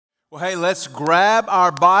Well, hey, let's grab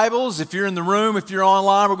our Bibles. If you're in the room, if you're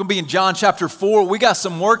online, we're going to be in John chapter 4. We got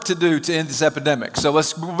some work to do to end this epidemic. So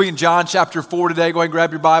we'll be in John chapter 4 today. Go ahead and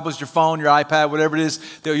grab your Bibles, your phone, your iPad, whatever it is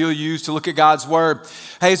that you'll use to look at God's Word.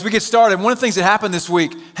 Hey, as we get started, one of the things that happened this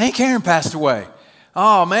week, Hank Aaron passed away.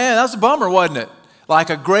 Oh, man, that was a bummer, wasn't it? Like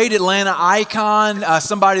a great Atlanta icon,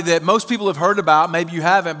 somebody that most people have heard about, maybe you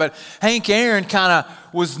haven't, but Hank Aaron kind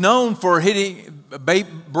of was known for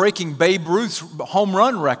breaking Babe Ruth's home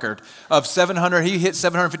run record of 700. He hit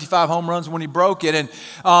 755 home runs when he broke it.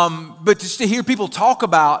 But just to hear people talk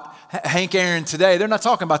about Hank Aaron today, they're not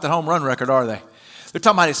talking about that home run record, are they? They're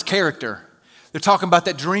talking about his character. They're talking about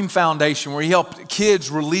that Dream Foundation where he helped kids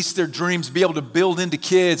release their dreams, be able to build into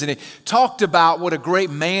kids. And he talked about what a great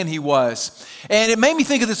man he was. And it made me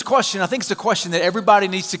think of this question. I think it's a question that everybody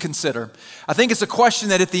needs to consider. I think it's a question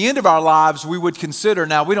that at the end of our lives we would consider.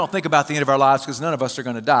 Now, we don't think about the end of our lives because none of us are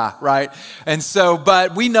going to die, right? And so,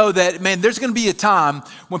 but we know that, man, there's going to be a time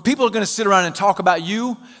when people are going to sit around and talk about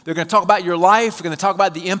you. They're going to talk about your life. They're going to talk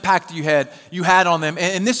about the impact you had on them.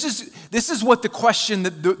 And this is what the question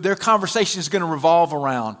that their conversation is going to revolve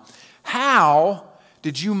around. How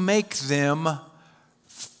did you make them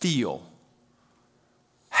feel?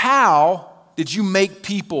 How did you make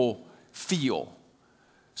people feel?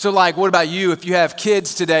 So like, what about you? If you have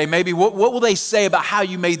kids today, maybe what will they say about how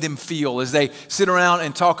you made them feel as they sit around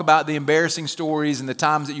and talk about the embarrassing stories and the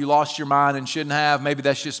times that you lost your mind and shouldn't have? Maybe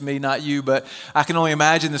that's just me, not you, but I can only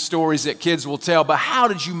imagine the stories that kids will tell. But how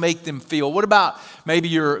did you make them feel? What about maybe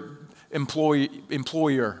your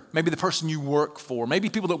employer, maybe the person you work for, maybe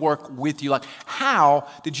people that work with you? Like, how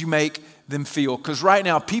did you make them feel? Because right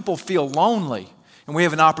now people feel lonely, and we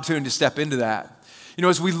have an opportunity to step into that. You know,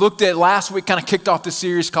 as we looked at last week, kind of kicked off this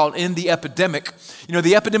series called End the Epidemic. You know,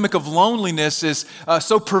 the epidemic of loneliness is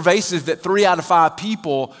so pervasive that 3 out of 5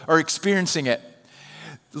 people are experiencing it.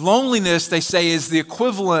 Loneliness, they say, is the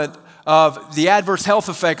equivalent of the adverse health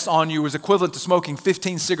effects on you is equivalent to smoking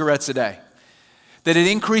 15 cigarettes a day. That it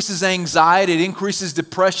increases anxiety, it increases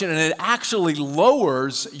depression, and it actually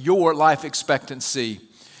lowers your life expectancy.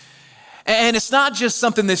 And it's not just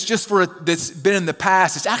something that's that's been in the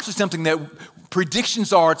past. It's actually something that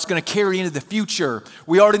predictions are it's going to carry into the future.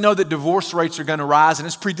 We already know that divorce rates are going to rise, and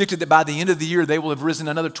it's predicted that by the end of the year, they will have risen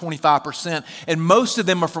another 25%. And most of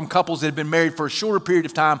them are from couples that have been married for a shorter period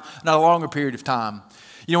of time, not a longer period of time.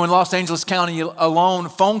 You know, in Los Angeles County alone,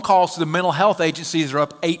 phone calls to the mental health agencies are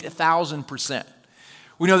up 8,000%.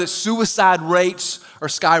 We know that suicide rates are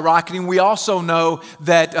skyrocketing. We also know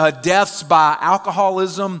that deaths by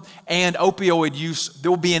alcoholism and opioid use,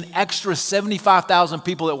 there will be an extra 75,000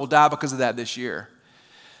 people that will die because of that this year.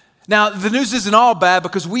 Now, the news isn't all bad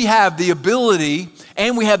because we have the ability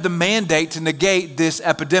and we have the mandate to negate this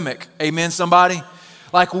epidemic. Amen, somebody?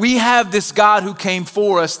 Like, we have this God who came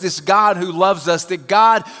for us, this God who loves us, the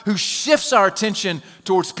God who shifts our attention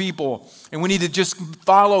towards people. And we need to just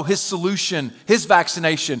follow his solution, his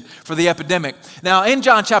vaccination for the epidemic. Now, in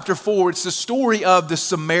John chapter 4, it's the story of the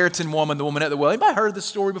Samaritan woman, the woman at the well. Anybody heard this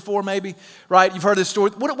story before, maybe? Right? You've heard this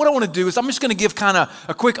story. What I want to do is I'm just going to give kind of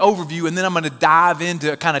a quick overview, and then I'm going to dive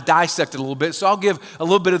into kind of dissect it a little bit. So I'll give a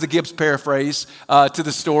little bit of the Gibbs paraphrase to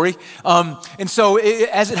the story. And so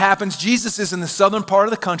as it happens, Jesus is in the southern part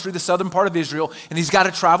of the country, the southern part of Israel, and he's got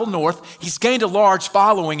to travel north. He's gained a large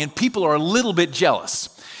following, and people are a little bit jealous.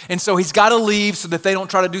 And so he's got to leave so that they don't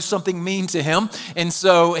try to do something mean to him. And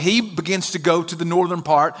so he begins to go to the northern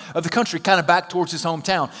part of the country, kind of back towards his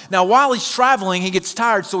hometown. Now, while he's traveling, he gets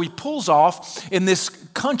tired, so he pulls off in this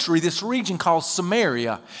country, this region called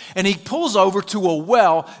Samaria. And he pulls over to a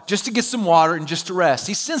well just to get some water and just to rest.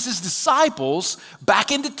 He sends his disciples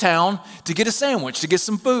back into town to get a sandwich, to get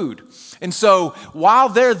some food. And so while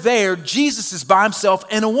they're there, Jesus is by himself,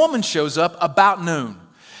 and a woman shows up about noon.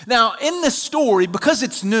 Now, in this story, because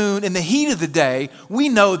it's noon in the heat of the day, we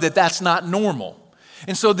know that that's not normal.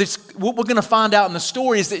 And so what we're going to find out in the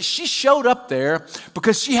story is that she showed up there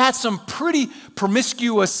because she had some pretty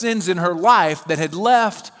promiscuous sins in her life that had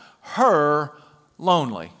left her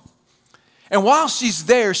lonely. And while she's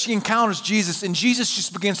there, she encounters Jesus, and Jesus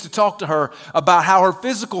just begins to talk to her about how her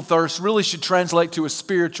physical thirst really should translate to a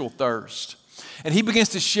spiritual thirst. And he begins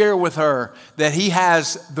to share with her that he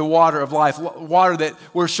has the water of life, water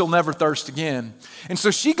where she'll never thirst again. And so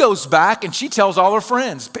she goes back and she tells all her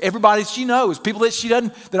friends, everybody she knows, people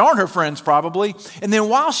that aren't her friends probably. And then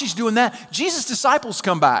while she's doing that, Jesus' disciples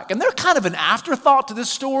come back. And they're kind of an afterthought to this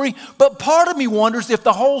story, but part of me wonders if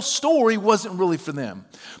the whole story wasn't really for them.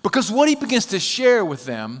 Because what he begins to share with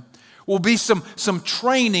them will be some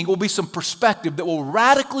training, will be some perspective that will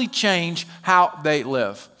radically change how they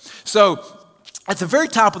live. So at the very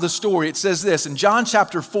top of the story, it says this. In John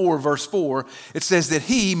chapter 4, verse 4, it says that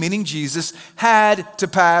he, meaning Jesus, had to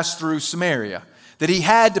pass through Samaria. That he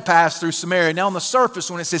had to pass through Samaria. Now on the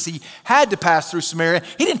surface, when it says he had to pass through Samaria,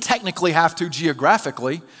 he didn't technically have to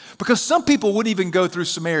geographically, because some people wouldn't even go through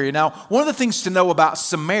Samaria. Now, one of the things to know about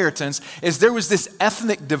Samaritans is there was this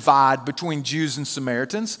ethnic divide between Jews and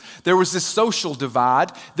Samaritans. There was this social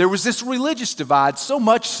divide. There was this religious divide, so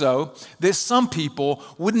much so that some people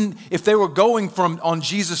wouldn't, if they were going on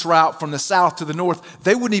Jesus' route from the south to the north,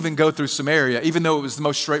 they wouldn't even go through Samaria, even though it was the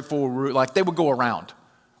most straightforward route. Like, they would go around.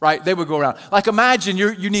 Right? They would go around. Like, imagine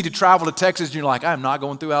you need to travel to Texas and you're like, I'm not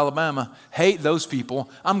going through Alabama. Hate those people.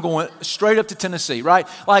 I'm going straight up to Tennessee, right?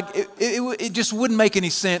 Like, it just wouldn't make any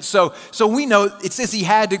sense. So we know it says he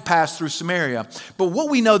had to pass through Samaria. But what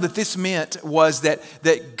we know that this meant was that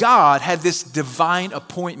God had this divine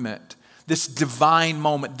appointment, this divine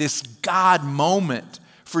moment, this God moment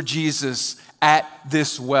for Jesus at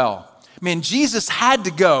this well. Man, Jesus had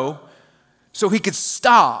to go so he could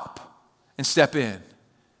stop and step in.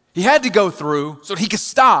 He had to go through so that he could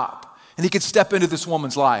stop and he could step into this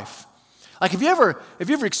woman's life. Like, have you ever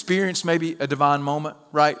experienced maybe a divine moment,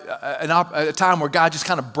 right? A time where God just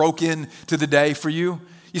kind of broke into the day for you?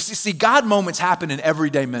 You see, God moments happen in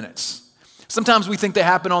everyday minutes. Sometimes we think they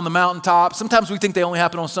happen on the mountaintop. Sometimes we think they only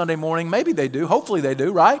happen on Sunday morning. Maybe they do. Hopefully they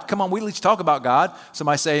do, right? Come on, we at least talk about God.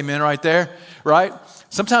 Somebody say amen right there, right?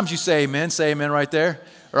 Sometimes you say amen right there.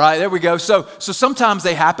 All right, there we go. So sometimes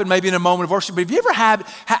they happen, maybe in a moment of worship. But have you ever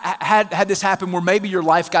had this happen where maybe your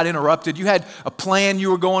life got interrupted? You had a plan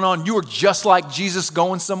you were going on. You were just like Jesus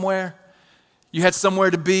going somewhere. You had somewhere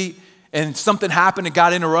to be, and something happened and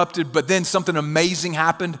got interrupted, but then something amazing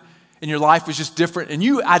happened, and your life was just different. And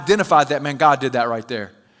you identified that, man, God did that right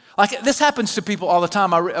there. Like, this happens to people all the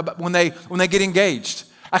time when they get engaged.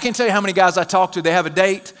 I can't tell you how many guys I talk to, they have a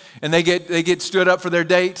date, and they get stood up for their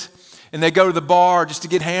date, and they go to the bar just to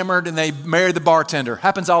get hammered, and they marry the bartender.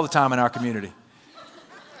 Happens all the time in our community.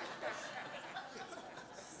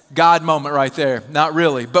 God moment right there. Not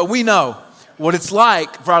really, but we know what it's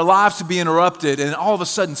like for our lives to be interrupted, and all of a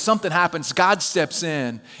sudden something happens. God steps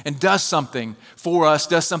in and does something for us,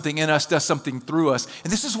 does something in us, does something through us.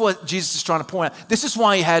 And this is what Jesus is trying to point out. This is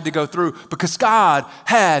why he had to go through, because God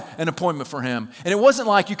had an appointment for him. And it wasn't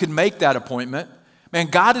like you could make that appointment. Man,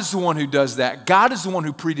 God is the one who does that. God is the one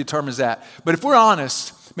who predetermines that. But if we're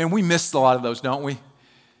honest, man, we missed a lot of those, don't we?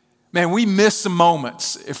 Man, we miss some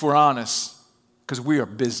moments, if we're honest, because we are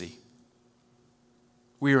busy.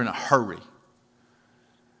 We are in a hurry.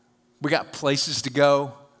 We got places to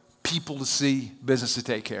go, people to see, business to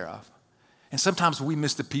take care of. And sometimes we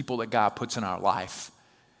miss the people that God puts in our life.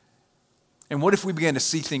 And what if we began to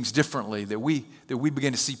see things differently, that we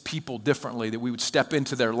began to see people differently, that we would step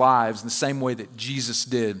into their lives in the same way that Jesus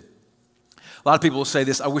did? A lot of people will say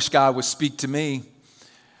this, I wish God would speak to me.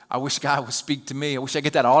 I wish God would speak to me. I wish I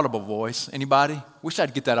get that audible voice. Anybody? Wish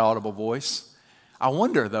I'd get that audible voice. I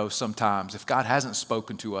wonder, though, sometimes if God hasn't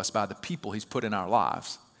spoken to us by the people he's put in our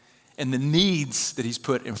lives and the needs that he's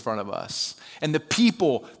put in front of us and the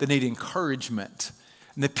people that need encouragement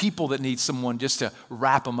and the people that need someone just to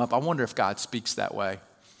wrap them up. I wonder if God speaks that way.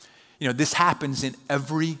 You know, this happens in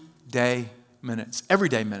everyday minutes.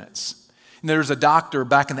 And there's a doctor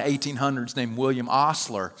back in the 1800s named William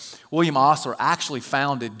Osler. William Osler actually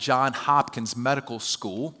founded Johns Hopkins Medical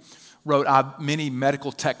School, wrote many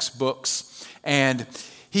medical textbooks, and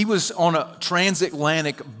he was on a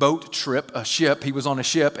transatlantic boat trip, a ship. He was on a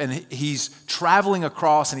ship, and he's traveling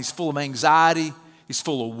across, and he's full of anxiety. He's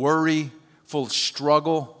full of worry, full of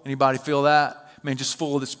struggle. Anybody feel that? I mean, just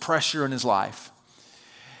full of this pressure in his life.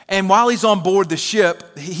 And while he's on board the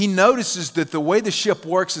ship, he notices that the way the ship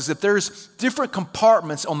works is that there's different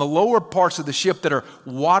compartments on the lower parts of the ship that are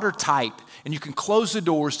watertight, and you can close the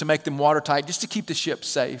doors to make them watertight just to keep the ship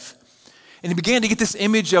safe. And he began to get this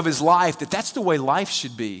image of his life, that that's the way life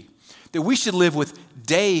should be, that we should live with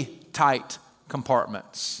day-tight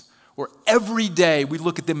compartments, where every day we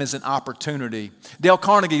look at them as an opportunity. Dale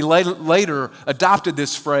Carnegie later adopted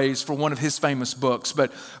this phrase for one of his famous books,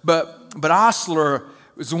 but Osler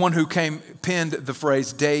was the one who penned the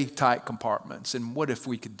phrase day-tight compartments. And what if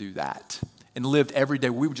we could do that and lived every day?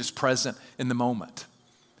 We were just present in the moment,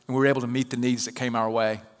 and we were able to meet the needs that came our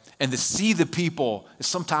way and to see the people that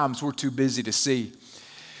sometimes we're too busy to see.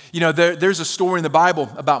 You know, there's a story in the Bible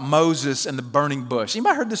about Moses and the burning bush.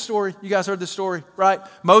 Anybody heard this story? You guys heard this story, right?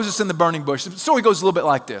 Moses and the burning bush. The story goes a little bit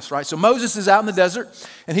like this, right? So Moses is out in the desert,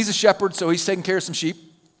 and he's a shepherd, so he's taking care of some sheep,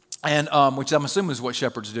 and which I'm assuming is what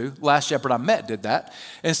shepherds do. Last shepherd I met did that.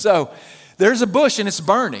 And so there's a bush, and it's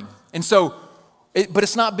burning. And so, but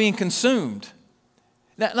it's not being consumed.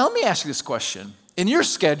 Now let me ask you this question. In your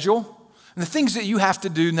schedule, and the things that you have to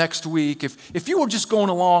do next week, if you were just going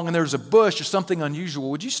along and there's a bush or something unusual,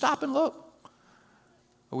 would you stop and look?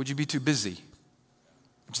 Or would you be too busy?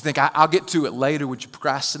 Would you think, I'll get to it later? Would you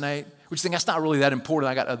procrastinate? Would you think, that's not really that important,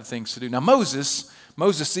 I got other things to do? Now Moses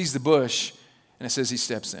sees the bush, and it says he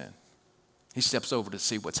steps in. He steps over to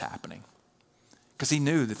see what's happening. Because he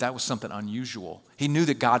knew that was something unusual. He knew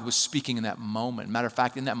that God was speaking in that moment. Matter of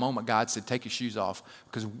fact, in that moment, God said, take your shoes off,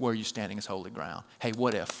 because where you're standing is holy ground. Hey,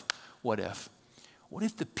 what if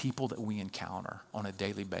the people that we encounter on a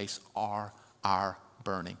daily basis are our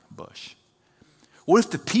burning bush? What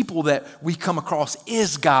if the people that we come across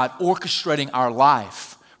is God orchestrating our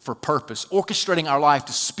life for purpose, orchestrating our life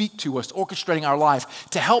to speak to us, orchestrating our life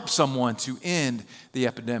to help someone to end the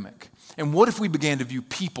epidemic? And what if we began to view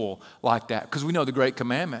people like that? Because we know the great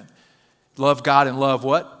commandment. Love God and love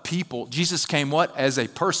what? People. Jesus came what? As a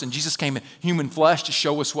person. Jesus came in human flesh to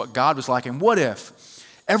show us what God was like. And what if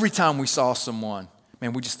every time we saw someone,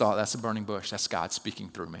 man, we just thought, that's a burning bush. That's God speaking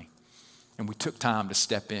through me. And we took time to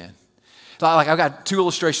step in. Like, I've got two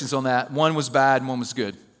illustrations on that. One was bad and one was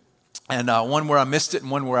good. And one where I missed it and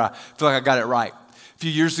one where I feel like I got it right. A few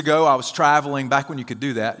years ago, I was traveling, back when you could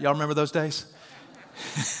do that. Y'all remember those days?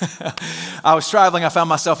 I was traveling. I found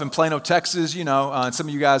myself in Plano, Texas. And some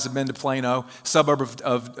of you guys have been to Plano, suburb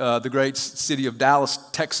of the great city of Dallas,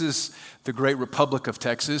 Texas, the great Republic of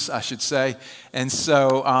Texas, I should say. And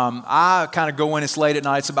so I kind of go in. It's late at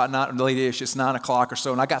night. It's about late-ish. It's 9 o'clock or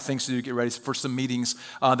so. And I got things to do to get ready for some meetings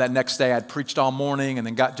that next day. I'd preached all morning and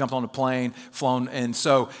then jumped on a plane, flown. And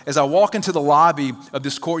so as I walk into the lobby of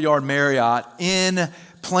this Courtyard Marriott in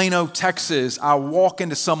Plano, Texas, I walk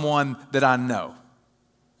into someone that I know.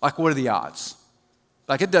 Like, what are the odds?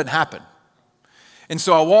 Like, it doesn't happen. And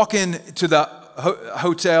so I walk into the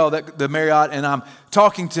hotel, the Marriott, and I'm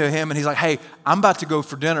talking to him, and he's like, hey, I'm about to go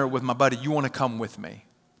for dinner with my buddy. You want to come with me?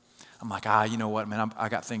 I'm like, you know what, man, I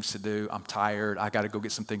got things to do. I'm tired. I got to go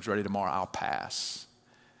get some things ready tomorrow. I'll pass.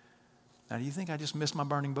 Now, do you think I just missed my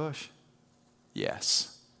burning bush?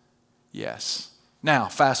 Yes. Now,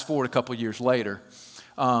 fast forward a couple years later,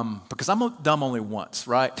 because I'm dumb only once,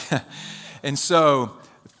 right? And so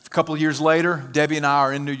a couple of years later, Debbie and I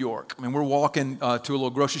are in New York. I mean, we're walking to a little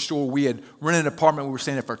grocery store. We had rented an apartment. We were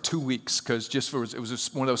staying there for 2 weeks because it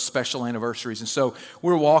was one of those special anniversaries. And so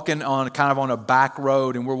we're walking on a back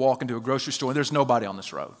road, and we're walking to a grocery store, and there's nobody on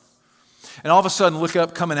this road. And all of a sudden, look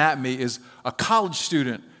up, coming at me is a college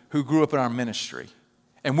student who grew up in our ministry.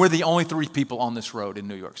 And we're the only 3 people on this road in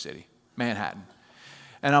New York City, Manhattan.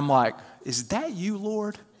 And I'm like, is that you,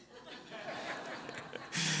 Lord?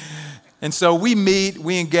 And so we meet,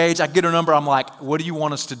 we engage, I get her number, I'm like, what do you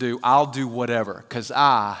want us to do? I'll do whatever, because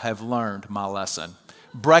I have learned my lesson.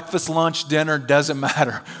 Breakfast, lunch, dinner, doesn't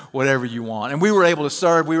matter, whatever you want. And we were able to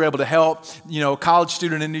serve, we were able to help. A college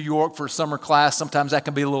student in New York for a summer class, sometimes that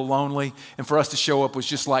can be a little lonely. And for us to show up was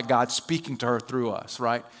just like God speaking to her through us,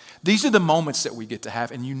 right? These are the moments that we get to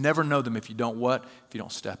have, and you never know them if you don't what? If you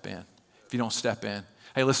don't step in. If you don't step in.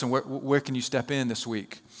 Hey, listen, where can you step in this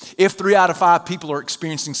week? If 3 out of 5 people are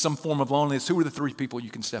experiencing some form of loneliness, who are the 3 people you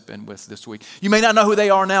can step in with this week? You may not know who they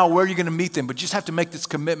are now, where you're going to meet them, but you just have to make this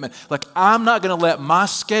commitment. Like, I'm not going to let my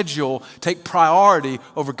schedule take priority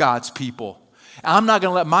over God's people. I'm not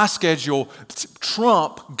going to let my schedule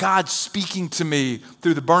trump God speaking to me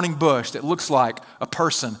through the burning bush that looks like a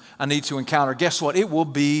person I need to encounter. Guess what? It will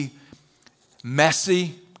be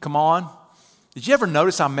messy. Come on. Did you ever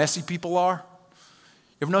notice how messy people are?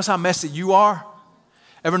 You ever notice how messy you are?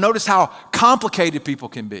 Ever notice how complicated people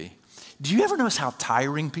can be? Do you ever notice how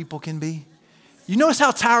tiring people can be? You notice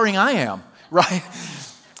how tiring I am, right?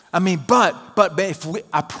 I mean, but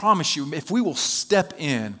I promise you, if we will step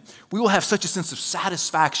in, we will have such a sense of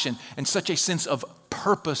satisfaction and such a sense of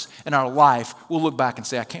purpose in our life. We'll look back and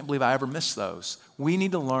say, I can't believe I ever missed those. We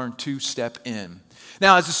need to learn to step in.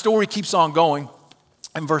 Now, as the story keeps on going,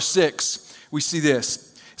 in verse 6, we see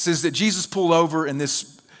this. It says that Jesus pulled over in this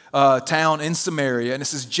town in Samaria, and it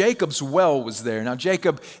says Jacob's well was there. Now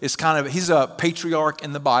Jacob is he's a patriarch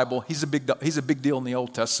in the Bible. He's a big deal in the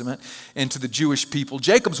Old Testament and to the Jewish people.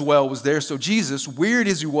 Jacob's well was there, so Jesus, weird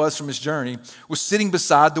as he was from his journey, was sitting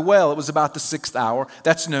beside the well. It was about the 6th hour,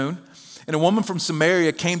 that's noon, and a woman from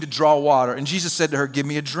Samaria came to draw water, and Jesus said to her, give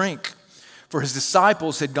me a drink, for his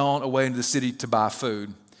disciples had gone away into the city to buy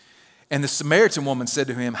food. And the Samaritan woman said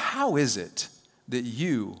to him, how is it that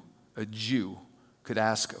you, a Jew, could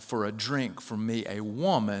ask for a drink from me, a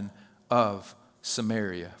woman of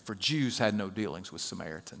Samaria? For Jews had no dealings with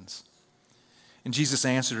Samaritans. And Jesus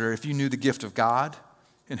answered her, if you knew the gift of God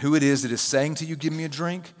and who it is that is saying to you, give me a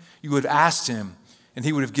drink, you would have asked him, and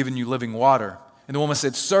he would have given you living water. And the woman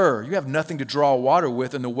said, "Sir, you have nothing to draw water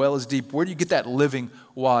with, and the well is deep. Where do you get that living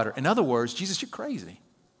water?" In other words, Jesus, you're crazy.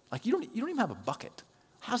 Like, you don't even have a bucket.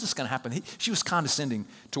 How's this going to happen? She was condescending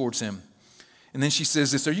towards him. And then she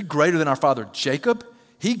says this, "Are you greater than our father Jacob?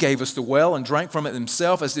 He gave us the well and drank from it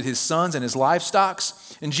himself, as did his sons and his livestock."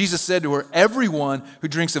 And Jesus said to her, "Everyone who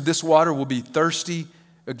drinks of this water will be thirsty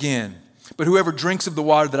again. But whoever drinks of the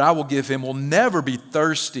water that I will give him will never be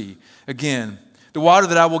thirsty again. The water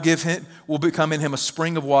that I will give him will become in him a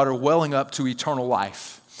spring of water welling up to eternal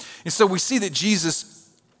life." And so we see that Jesus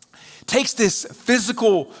takes this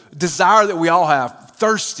physical desire that we all have,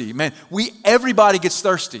 thirsty. Man, everybody gets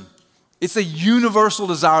thirsty. It's a universal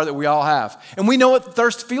desire that we all have. And we know what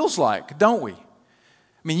thirst feels like, don't we? I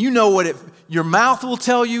mean, you know what your mouth will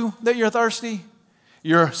tell you that you're thirsty.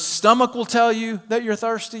 Your stomach will tell you that you're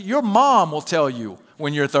thirsty. Your mom will tell you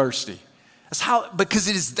when you're thirsty. Because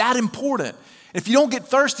it is that important. If you don't get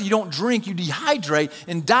thirsty, you don't drink, you dehydrate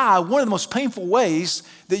and die one of the most painful ways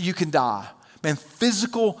that you can die. Man,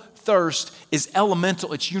 physical thirst is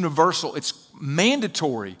elemental, it's universal, it's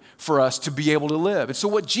mandatory for us to be able to live. And so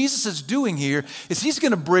what Jesus is doing here is he's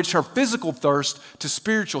going to bridge her physical thirst to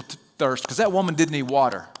spiritual thirst, because that woman didn't need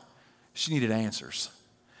water. She needed answers.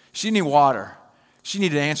 She needed water. She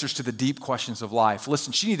needed answers to the deep questions of life.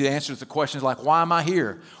 Listen, she needed answers to questions like, why am I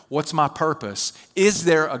here? What's my purpose? Is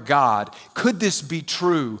there a God? Could this be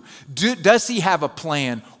true? Does he have a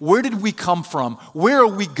plan? Where did we come from? Where are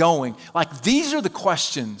we going? Like, these are the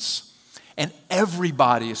questions. And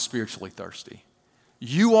everybody is spiritually thirsty.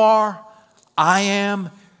 You are, I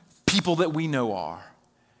am, people that we know are.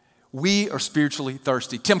 We are spiritually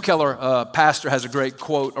thirsty. Tim Keller, pastor, has a great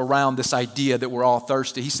quote around this idea that we're all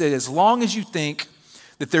thirsty. He said, "As long as you think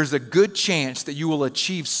that there's a good chance that you will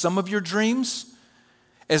achieve some of your dreams,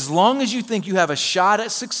 as long as you think you have a shot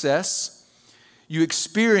at success, you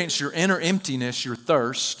experience your inner emptiness, your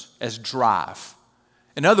thirst, as drive."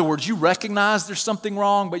 In other words, you recognize there's something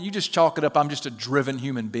wrong, but you just chalk it up, I'm just a driven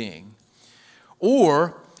human being.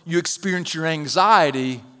 Or you experience your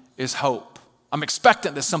anxiety as hope. I'm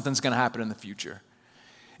expectant that something's going to happen in the future.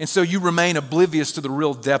 And so you remain oblivious to the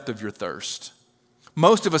real depth of your thirst.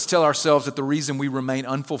 Most of us tell ourselves that the reason we remain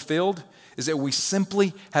unfulfilled is that we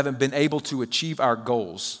simply haven't been able to achieve our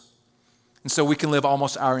goals. And so we can live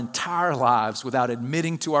almost our entire lives without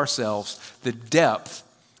admitting to ourselves the depth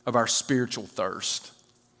of our spiritual thirst.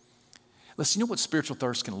 Listen, you know what spiritual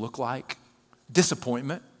thirst can look like?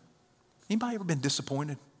 Disappointment. Anybody ever been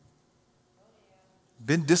disappointed?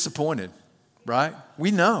 Been disappointed, right?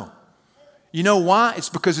 We know. You know why? It's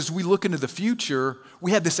because as we look into the future,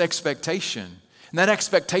 we have this expectation. And that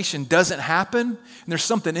expectation doesn't happen, and there's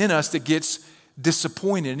something in us that gets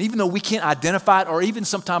disappointed. And even though we can't identify it or even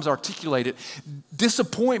sometimes articulate it,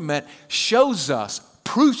 disappointment shows us,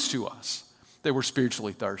 proves to us that we're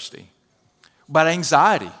spiritually thirsty. About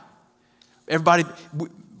anxiety.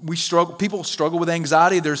 People struggle with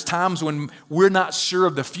anxiety. There's times when we're not sure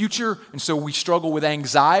of the future, and so we struggle with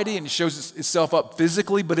anxiety, and it shows itself up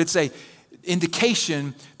physically, but it's an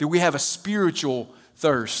indication that we have a spiritual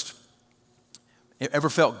thirst.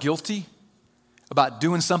 Ever felt guilty about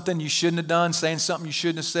doing something you shouldn't have done, saying something you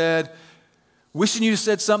shouldn't have said, wishing you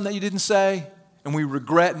said something that you didn't say, and we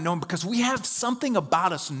regret knowing because we have something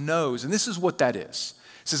about us knows, and this is what that is.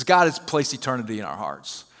 It says God has placed eternity in our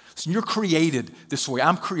hearts. So you're created this way.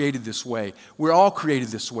 I'm created this way. We're all created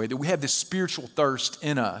this way, that we have this spiritual thirst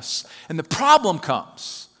in us. And the problem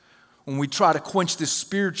comes when we try to quench this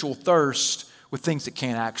spiritual thirst with things that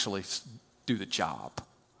can't actually do the job.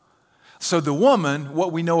 So the woman,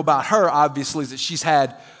 what we know about her, obviously, is that she's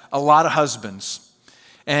had a lot of husbands.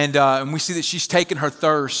 And we see that she's taken her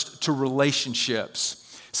thirst to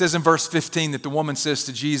relationships. It says in verse 15 that the woman says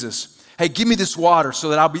to Jesus, "Hey, give me this water so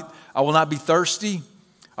that I will not be thirsty.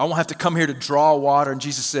 I won't have to come here to draw water." And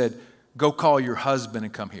Jesus said, "Go call your husband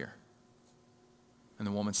and come here." And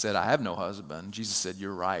the woman said, "I have no husband." And Jesus said,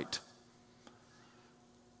 "You're right.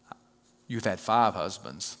 You've had 5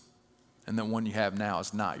 husbands, and the one you have now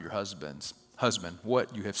is not your husband's husband.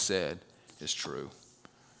 What you have said is true."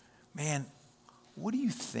 Man, what do you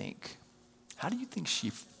think? How do you think she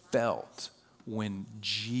felt when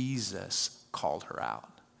Jesus called her out?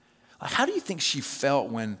 Like, how do you think she felt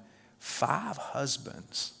when 5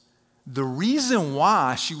 husbands? The reason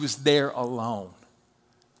why she was there alone,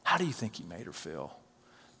 how do you think he made her feel?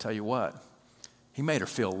 Tell you what, he made her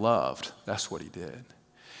feel loved. That's what he did.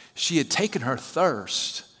 She had taken her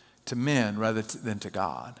thirst to men rather than to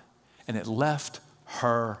God, and it left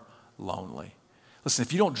her lonely. Listen,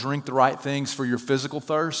 if you don't drink the right things for your physical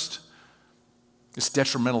thirst, it's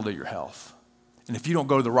detrimental to your health. And if you don't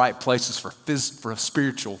go to the right places for a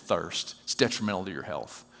spiritual thirst, it's detrimental to your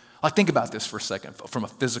health. Like, think about this for a second from a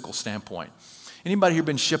physical standpoint. Anybody here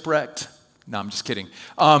been shipwrecked? No, I'm just kidding.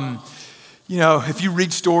 If you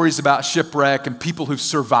read stories about shipwreck and people who've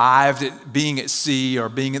survived being at sea or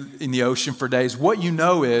being in the ocean for days, what you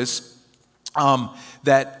know is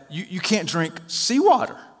that you can't drink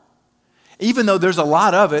seawater. Even though there's a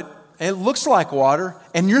lot of it, and it looks like water,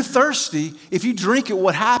 and you're thirsty, if you drink it,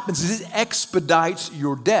 what happens is it expedites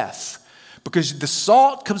your death. Because the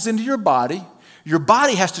salt comes into your body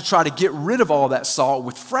has to try to get rid of all that salt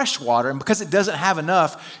with fresh water, and because it doesn't have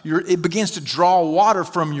enough, it begins to draw water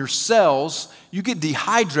from your cells. You get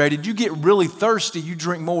dehydrated, you get really thirsty, you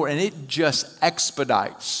drink more, and it just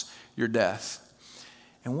expedites your death.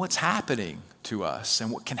 And what's happening to us, and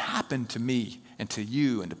what can happen to me and to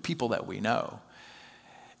you and to people that we know,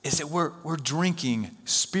 is that we're drinking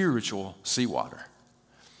spiritual seawater.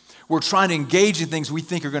 We're trying to engage in things we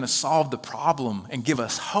think are going to solve the problem and give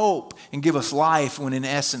us hope and give us life, when in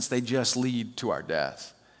essence they just lead to our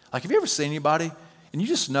death. Like, have you ever seen anybody and you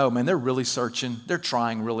just know, man, they're really searching, they're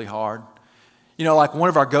trying really hard? Like one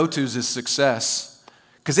of our go-tos is success,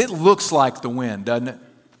 because it looks like the win, doesn't it?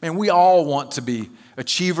 Man, we all want to be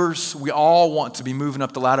achievers. We all want to be moving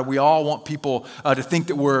up the ladder. We all want people to think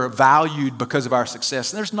that we're valued because of our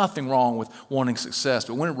success. And there's nothing wrong with wanting success,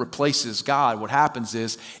 but when it replaces God, what happens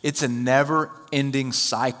is it's a never-ending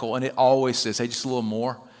cycle, and it always says, hey, just a little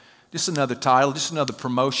more, just another title, just another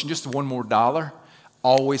promotion, just one more dollar,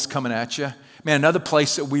 always coming at you. Man, another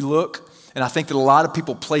place that we look, and I think that a lot of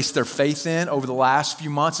people place their faith in over the last few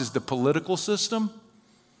months, is the political system.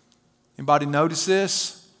 Anybody notice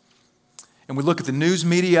this? And we look at the news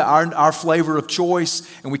media, our flavor of choice,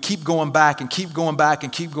 and we keep going back and keep going back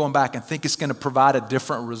and keep going back and think it's going to provide a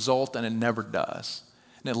different result, and it never does.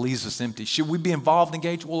 And it leaves us empty. Should we be involved and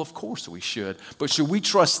engaged? Well, of course we should. But should we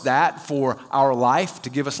trust that for our life, to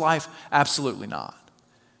give us life? Absolutely not.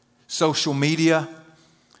 Social media,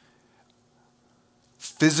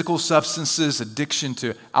 physical substances, addiction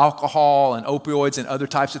to alcohol and opioids and other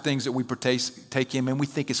types of things that we partake in, and we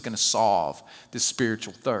think it's going to solve this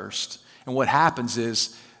spiritual thirst. And what happens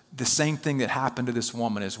is the same thing that happened to this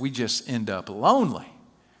woman, is we just end up lonely.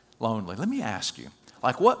 Let me ask you,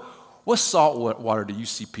 like what salt water do you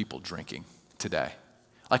see people drinking today?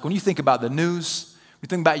 Like when you think about the news, you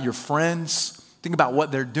think about your friends, think about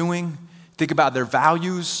what they're doing, think about their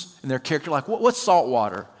values and their character, like what salt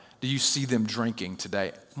water do you see them drinking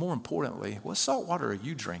today? More importantly, what salt water are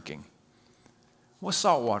you drinking? What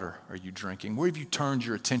salt water are you drinking? Where have you turned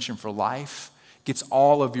your attention for life? Gets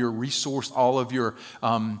all of your resource, all of your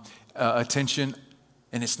attention,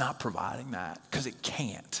 and it's not providing that because it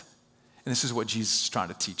can't. And this is what Jesus is trying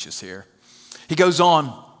to teach us here. He goes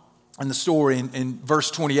on in the story in verse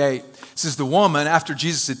 28. It says, the woman, after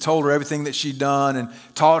Jesus had told her everything that she'd done and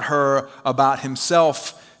taught her about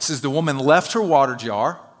himself, it says the woman left her water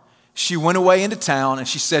jar. She went away into town, and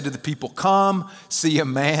she said to the people, come see a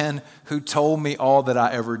man who told me all that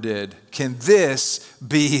I ever did. Can this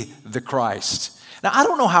be the Christ? Now, I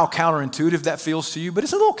don't know how counterintuitive that feels to you, but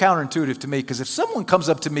it's a little counterintuitive to me, because if someone comes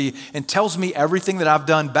up to me and tells me everything that I've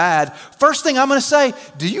done bad, first thing I'm going to say,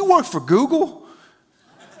 do you work for Google?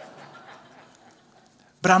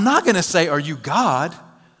 But I'm not going to say, are you God?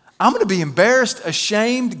 I'm going to be embarrassed,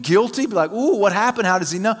 ashamed, guilty, be like, ooh, what happened? How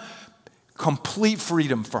does he know? Complete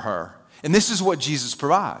freedom for her. And this is what Jesus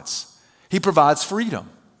provides. He provides freedom.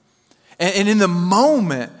 And in the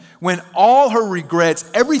moment when all her regrets,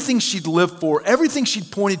 everything she'd lived for, everything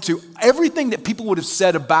she'd pointed to, everything that people would have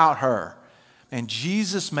said about her, and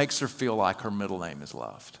Jesus makes her feel like her middle name is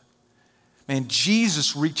loved. Man,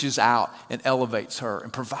 Jesus reaches out and elevates her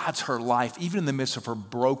and provides her life, even in the midst of her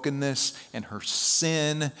brokenness and her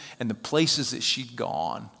sin and the places that she'd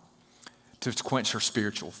gone to quench her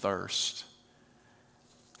spiritual thirst.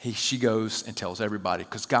 She goes and tells everybody,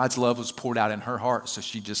 because God's love was poured out in her heart, so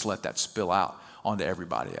she just let that spill out onto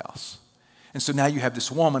everybody else. And so now you have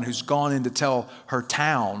this woman who's gone in to tell her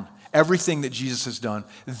town everything that Jesus has done.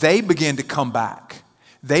 They begin to come back.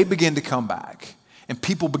 And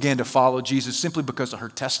people began to follow Jesus simply because of her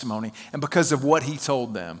testimony and because of what he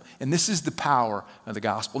told them. And this is the power of the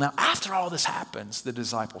gospel. Now, after all this happens, the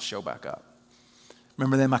disciples show back up.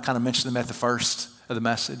 Remember them? I kind of mentioned them at the first of the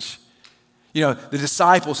message. You know, the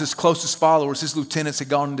disciples, his closest followers, his lieutenants had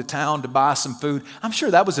gone into town to buy some food. I'm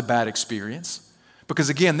sure that was a bad experience. Because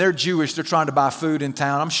again, they're Jewish, they're trying to buy food in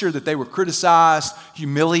town. I'm sure that they were criticized,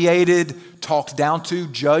 humiliated, talked down to,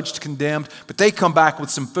 judged, condemned. But they come back with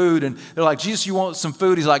some food and they're like, Jesus, you want some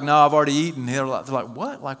food? He's like, no, I've already eaten. They're like,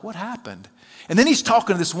 what? Like, what happened? And then he's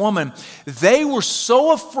talking to this woman. They were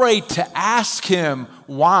so afraid to ask him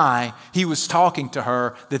why he was talking to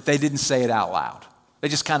her that they didn't say it out loud. They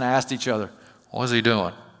just kind of asked each other, what is he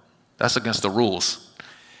doing? That's against the rules.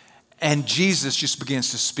 And Jesus just begins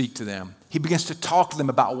to speak to them. He begins to talk to them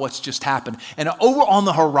about what's just happened. And over on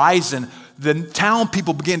the horizon, the town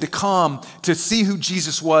people begin to come to see who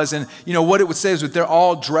Jesus was. And you know what it would say is that they're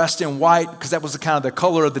all dressed in white because that was the kind of the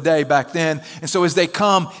color of the day back then. And so as they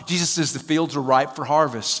come, Jesus says the fields are ripe for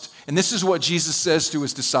harvest. And this is what Jesus says to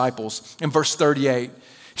his disciples in verse 38.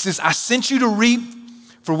 He says, I sent you to reap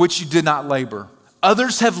for which you did not labor.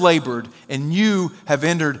 Others have labored and you have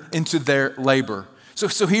entered into their labor.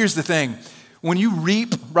 So here's the thing. When you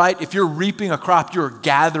reap, right, if you're reaping a crop, you're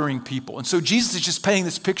gathering people. And so Jesus is just painting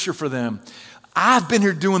this picture for them. I've been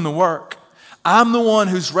here doing the work. I'm the one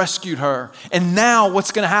who's rescued her. And now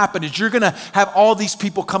what's going to happen is you're going to have all these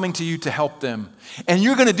people coming to you to help them. And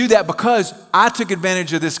you're going to do that because I took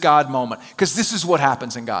advantage of this God moment. Because this is what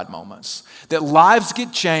happens in God moments. That lives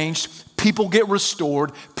get changed, people get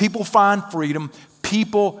restored, people find freedom,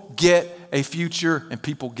 people get a future, and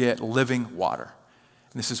people get living water.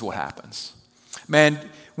 And this is what happens. Man,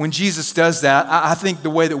 when Jesus does that, I think the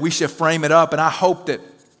way that we should frame it up, and I hope that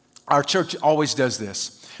our church always does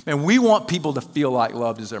this. Man, we want people to feel like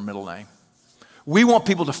loved is their middle name. We want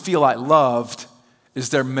people to feel like loved is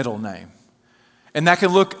their middle name. And that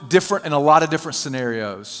can look different in a lot of different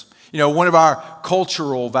scenarios. You know, one of our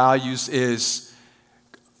cultural values is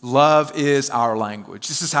love is our language.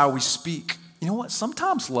 This is how we speak. You know what?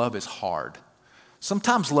 Sometimes love is hard.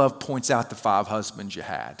 Sometimes love points out the 5 husbands you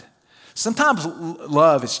had. Sometimes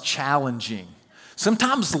love is challenging.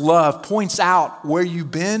 Sometimes love points out where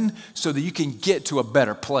you've been so that you can get to a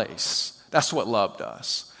better place. That's what love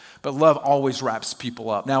does. But love always wraps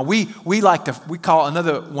people up. Now, we call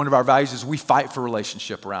another one of our values is we fight for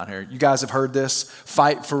relationship around here. You guys have heard this,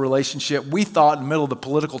 fight for relationship. We thought in the middle of the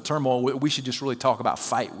political turmoil, we should just really talk about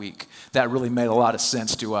fight week. That really made a lot of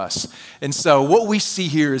sense to us. And so what we see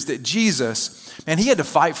here is that Jesus, man, he had to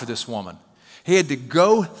fight for this woman. He had to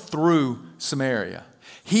go through Samaria.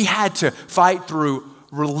 He had to fight through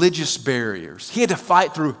religious barriers. He had to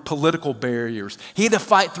fight through political barriers. He had to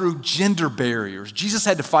fight through gender barriers. Jesus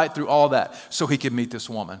had to fight through all that so he could meet this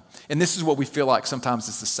woman. And this is what we feel like sometimes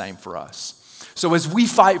it's the same for us. So as we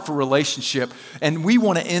fight for relationship and we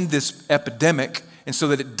want to end this epidemic and so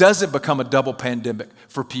that it doesn't become a double pandemic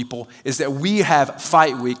for people, is that we have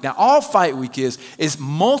Fight Week. Now, all Fight Week is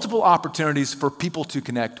multiple opportunities for people to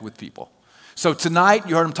connect with people. So tonight,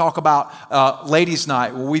 you heard him talk about Ladies'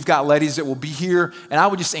 Night. Well, we've got ladies that will be here, and I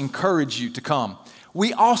would just encourage you to come.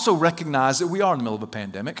 We also recognize that we are in the middle of a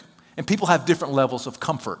pandemic, and people have different levels of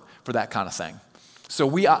comfort for that kind of thing. So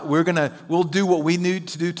we'll do what we need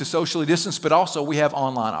to do to socially distance, but also we have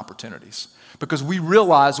online opportunities because we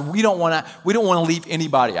realize we don't want to leave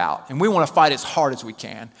anybody out, and we want to fight as hard as we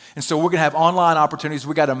can. And so we're going to have online opportunities.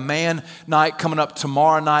 We got a man night coming up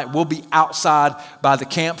tomorrow night. We'll be outside by the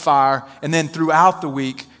campfire, and then throughout the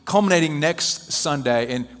week, culminating next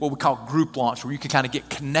Sunday in what we call group launch, where you can kind of get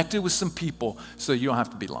connected with some people so you don't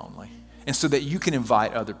have to be lonely, and so that you can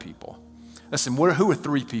invite other people. Listen, who are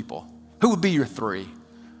 3 people? Who would be your 3?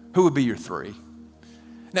 Who would be your 3?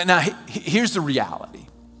 Now here's the reality.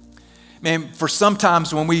 Man, for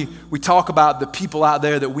sometimes when we talk about the people out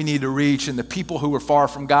there that we need to reach and the people who are far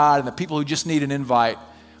from God and the people who just need an invite,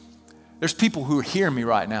 there's people who are hearing me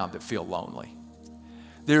right now that feel lonely.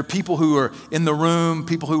 There are people who are in the room,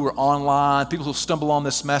 people who are online, people who stumble on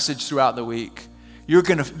this message throughout the week. You're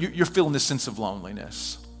feeling this sense of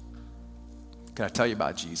loneliness. Can I tell you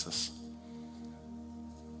about Jesus?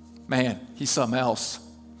 Man, he's something else.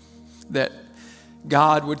 That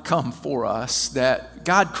God would come for us, that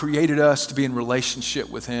God created us to be in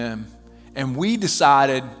relationship with him, and we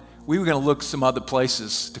decided we were going to look some other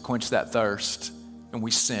places to quench that thirst, and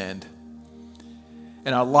we sinned.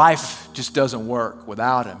 And our life just doesn't work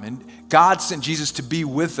without him. And God sent Jesus to be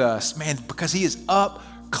with us, man, because he is up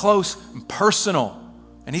close and personal,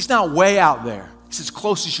 and he's not way out there. He's as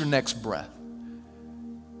close as your next breath.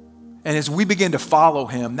 And as we begin to follow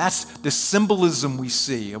him, that's the symbolism we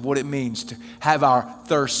see of what it means to have our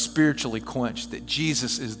thirst spiritually quenched, that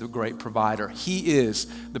Jesus is the great provider. He is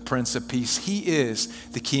the Prince of Peace. He is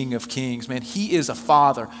the King of Kings. Man, he is a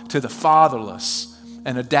father to the fatherless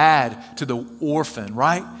and a dad to the orphan,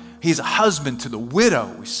 right? He's a husband to the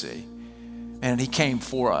widow, we see. And he came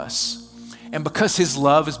for us. And because his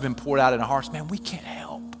love has been poured out in our hearts, man, we can't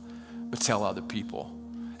help but tell other people,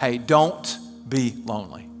 hey, don't be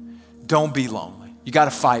lonely. Don't be lonely. You got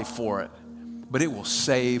to fight for it, but it will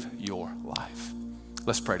save your life.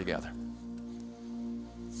 Let's pray together.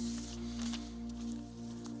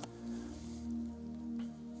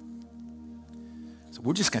 So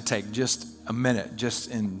we're just going to take just a minute,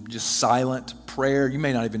 just silent prayer. You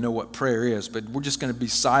may not even know what prayer is, but we're just going to be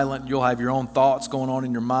silent. You'll have your own thoughts going on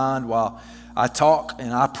in your mind while I talk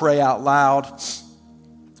and I pray out loud.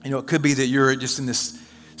 You know, it could be that you're just in this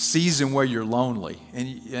season where you're lonely,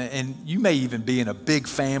 and you may even be in a big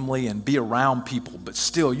family and be around people, but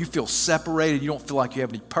still you feel separated. You don't feel like you have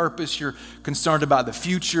any purpose. You're concerned about the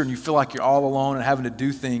future, and you feel like you're all alone and having to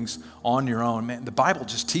do things on your own. Man, the Bible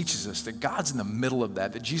just teaches us that God's in the middle of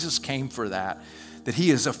that Jesus came for that he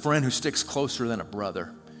is a friend who sticks closer than a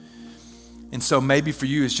brother. And so maybe for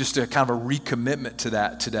you, it's just a kind of a recommitment to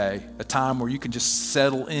that today, a time where you can just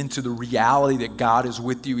settle into the reality that God is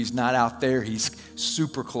with you. He's not out there. He's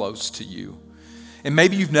super close to you. And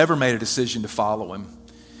maybe you've never made a decision to follow him.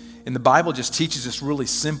 And the Bible just teaches us really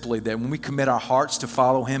simply that when we commit our hearts to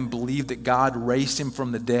follow him, believe that God raised him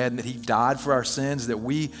from the dead and that he died for our sins, that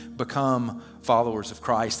we become followers of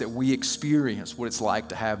Christ, that we experience what it's like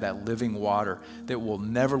to have that living water that will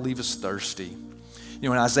never leave us thirsty. You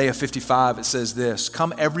know, in Isaiah 55, it says this,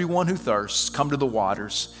 "Come everyone who thirsts, come to the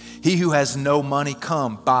waters. He who has no money,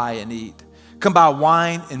 come buy and eat. Come buy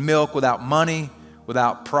wine and milk without money,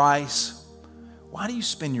 without price. Why do you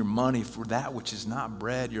spend your money for that which is not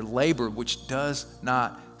bread, your labor which does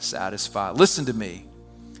not satisfy? Listen to me.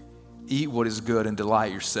 Eat what is good and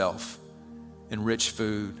delight yourself in rich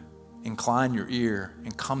food. Incline your ear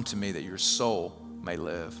and come to me that your soul may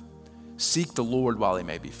live. Seek the Lord while he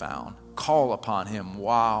may be found. Call upon him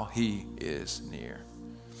while he is near."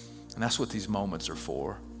 And that's what these moments are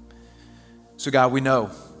for. So God, we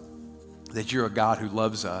know that you're a God who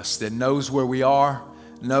loves us, that knows where we are,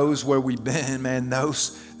 knows where we've been, man,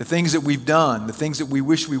 knows the things that we've done, the things that we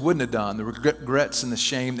wish we wouldn't have done, the regrets and the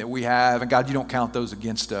shame that we have. And God, you don't count those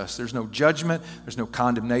against us. There's no judgment, there's no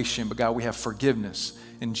condemnation, but God, we have forgiveness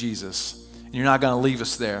in Jesus. And you're not going to leave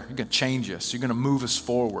us there. You're going to change us. You're going to move us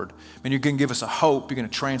forward. And you're going to give us a hope. You're going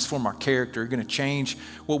to transform our character. You're going to change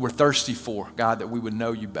what we're thirsty for, God, that we would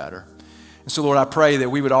know you better. And so, Lord, I pray that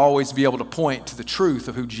we would always be able to point to the truth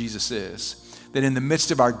of who Jesus is, that in the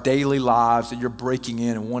midst of our daily lives that you're breaking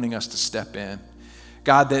in and wanting us to step in.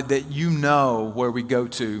 God, that you know where we go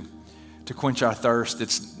to quench our thirst.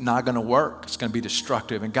 It's not going to work. It's going to be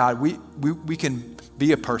destructive. And God, we can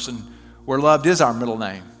be a person where loved is our middle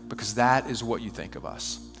name, because that is what you think of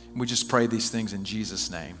us. And we just pray these things in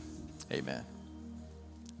Jesus' name. Amen.